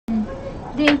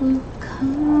They will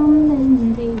come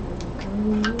and they will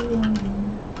go.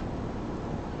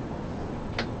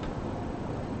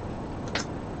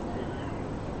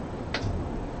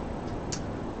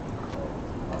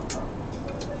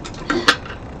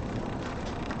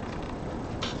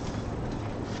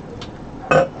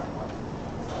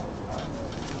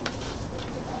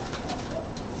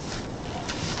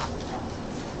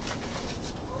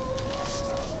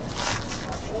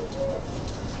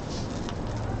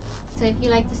 So if you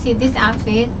like to see this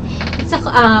outfit, it's a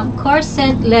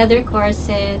corset, leather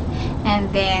corset, and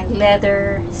then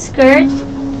leather skirt,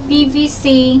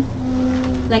 PVC,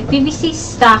 like PVC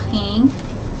stocking,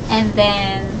 and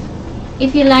then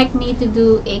if you like me to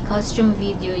do a costume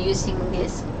video using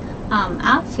this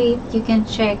outfit, you can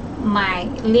check my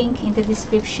link in the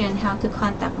description how to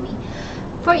contact me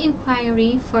for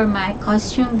inquiry for my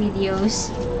costume videos.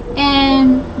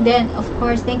 And then of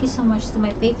course, thank you so much to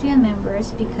my Patreon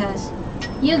members, because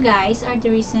you guys are the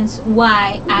reasons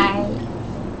why I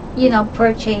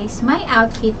purchase my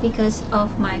outfit, because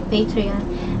of my Patreon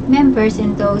members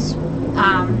and those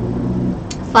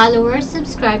followers,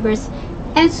 subscribers,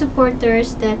 and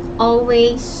supporters that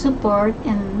always support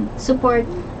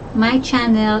my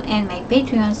channel and my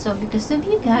Patreon. So because of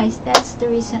you guys, that's the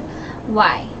reason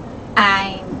why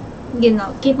I'm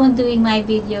keep on doing my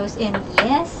videos. And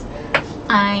yes,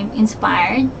 I'm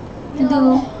inspired to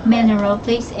do many role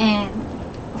plays and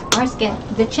of course get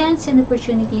the chance and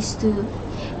opportunities to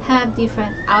have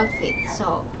different outfits.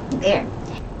 So there.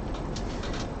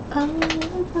 Oh,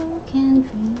 broken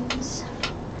dreams,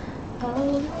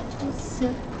 oh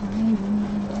disappointment,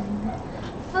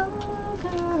 oh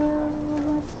girl,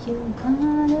 what you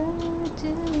gonna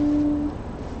do?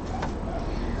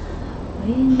 Will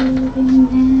you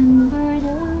remember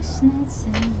those nights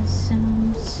and the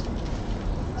songs?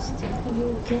 Still you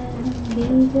can't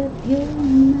give up your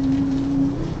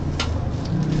mind.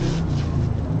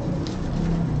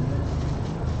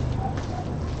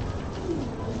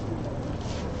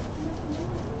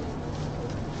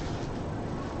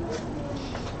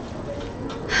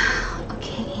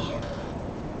 Okay.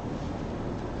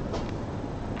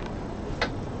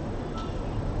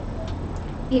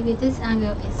 Maybe this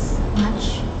angle is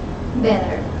much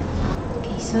better.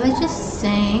 Okay, so let's just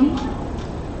sing.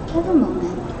 Have a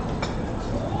moment.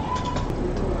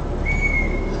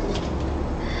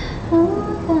 Oh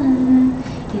God,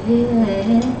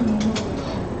 yeah.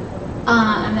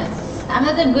 I'm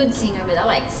not a good singer, but I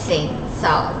like to sing. So,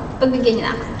 pagbigyan niyo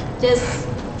na ako. Just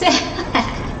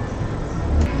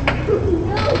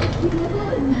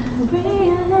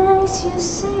realize you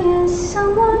see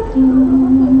someone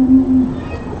new.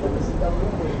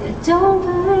 I don't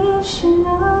believe she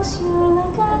knows you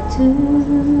like I do.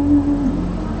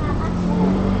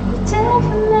 Your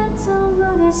temperamental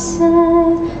on his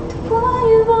side, the one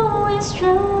you've always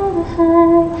tried to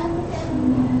hide.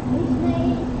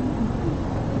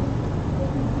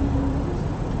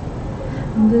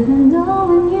 But I know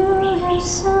when you have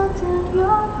something on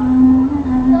your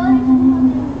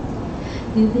mind,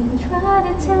 you've been trying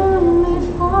to tell me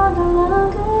for the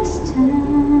longest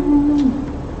time.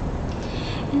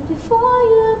 And before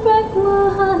you break my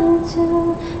heart in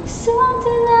two, there's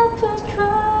something I could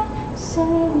try to say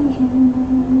to you.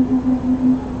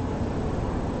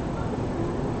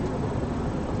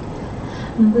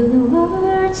 But the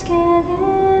words get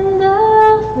in the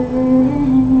way.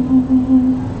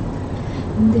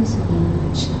 There's so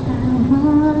much I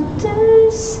want to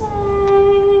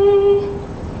say,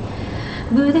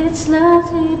 but it's love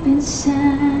deep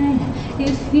inside.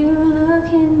 If you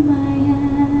look in my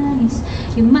eyes,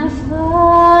 you might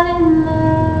fall in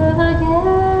love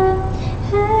again.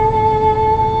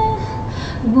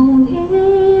 Won't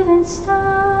even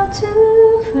start to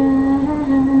cry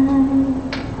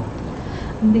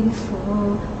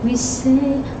before we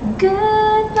say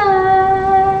goodbye.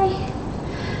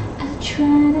 I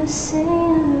try to say I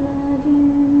love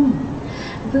you,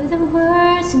 but the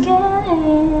words get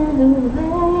in the way.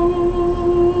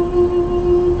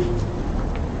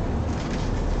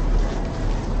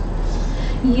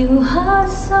 Your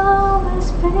heart's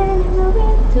always been in the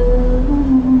window.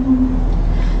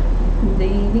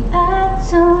 Baby, I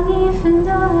don't even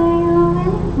know you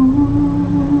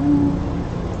anymore.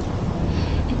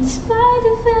 In spite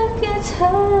of it gets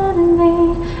hurting me,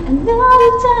 I know the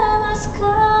time has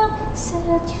come to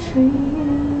set you free.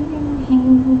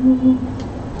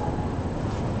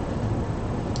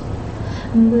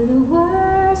 But the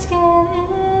words get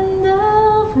in the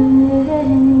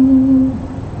way.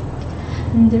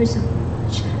 There's so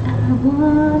much I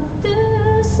want to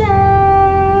say,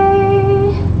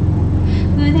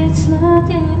 but it's locked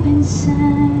deep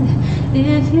inside.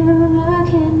 If you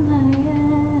look in my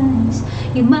eyes,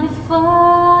 you might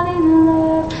fall in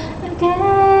love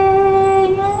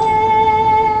again.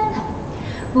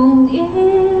 Won't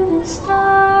even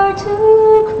start to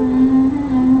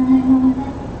cry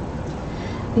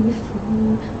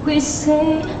before we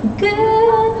say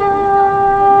goodbye.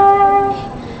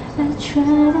 I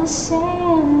try to say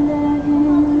I love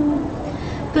you,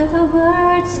 but the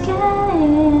words get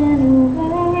in the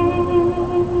way.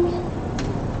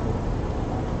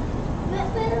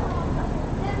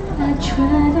 I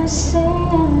try to say I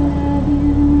love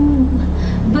you,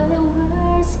 but the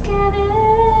words get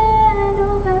in the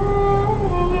way.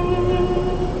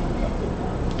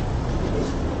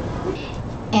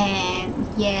 And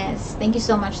yes, thank you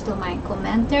so much to my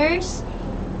commenters.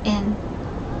 And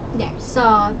there,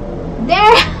 so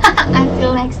there.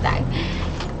 Until next time.